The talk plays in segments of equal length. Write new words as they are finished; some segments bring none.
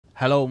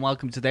Hello and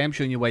welcome. Today I'm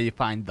showing you where you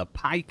find the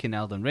PIKE in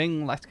Elden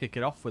Ring. Let's kick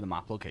it off with a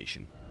map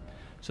location.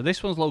 So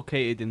this one's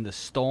located in the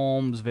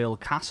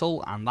STORMVEIL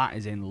castle, and that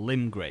is in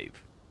Limgrave.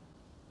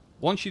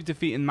 Once you've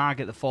defeated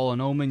Margit the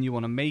Fallen Omen, you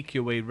want to make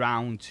your way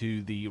round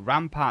to the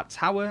Rampart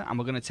Tower, and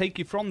we're going to take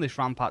you from this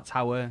Rampart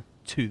Tower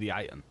to the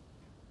item.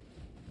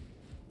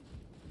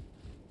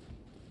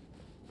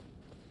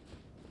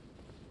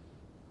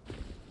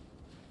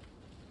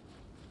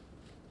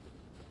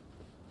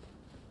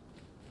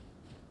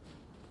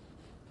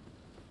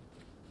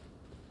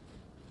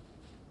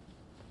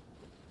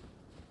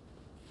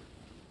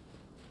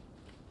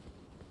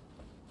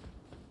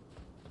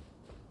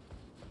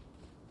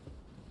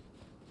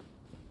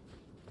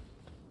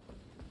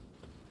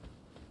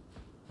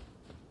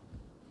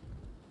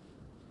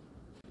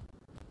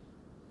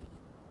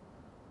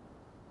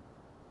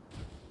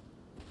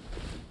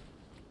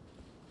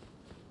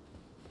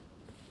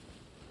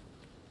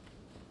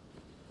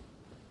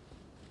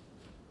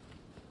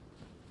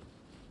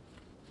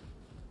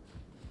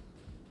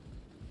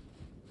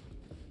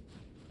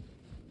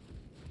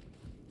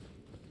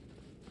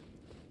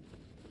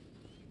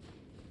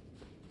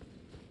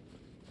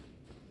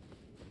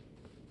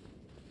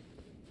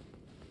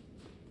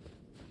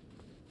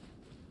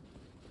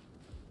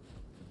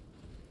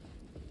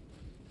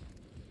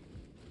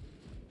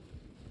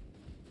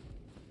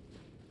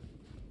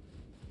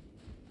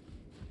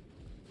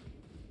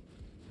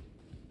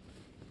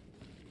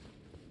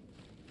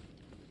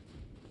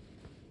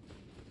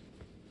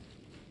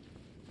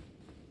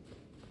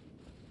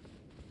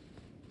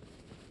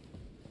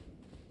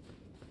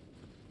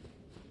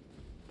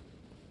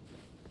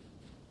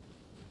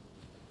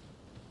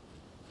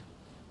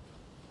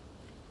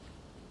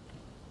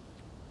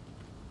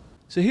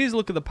 So here's a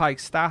look at the Pike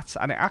stats,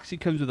 and it actually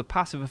comes with a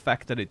passive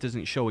effect that it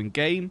doesn't show in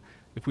game.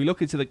 If we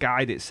look into the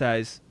guide, it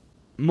says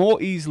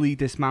more easily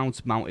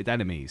dismounts mounted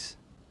enemies.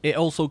 It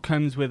also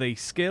comes with a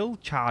skill,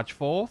 charge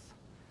forth.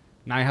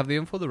 Now you have the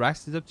info, the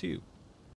rest is up to you.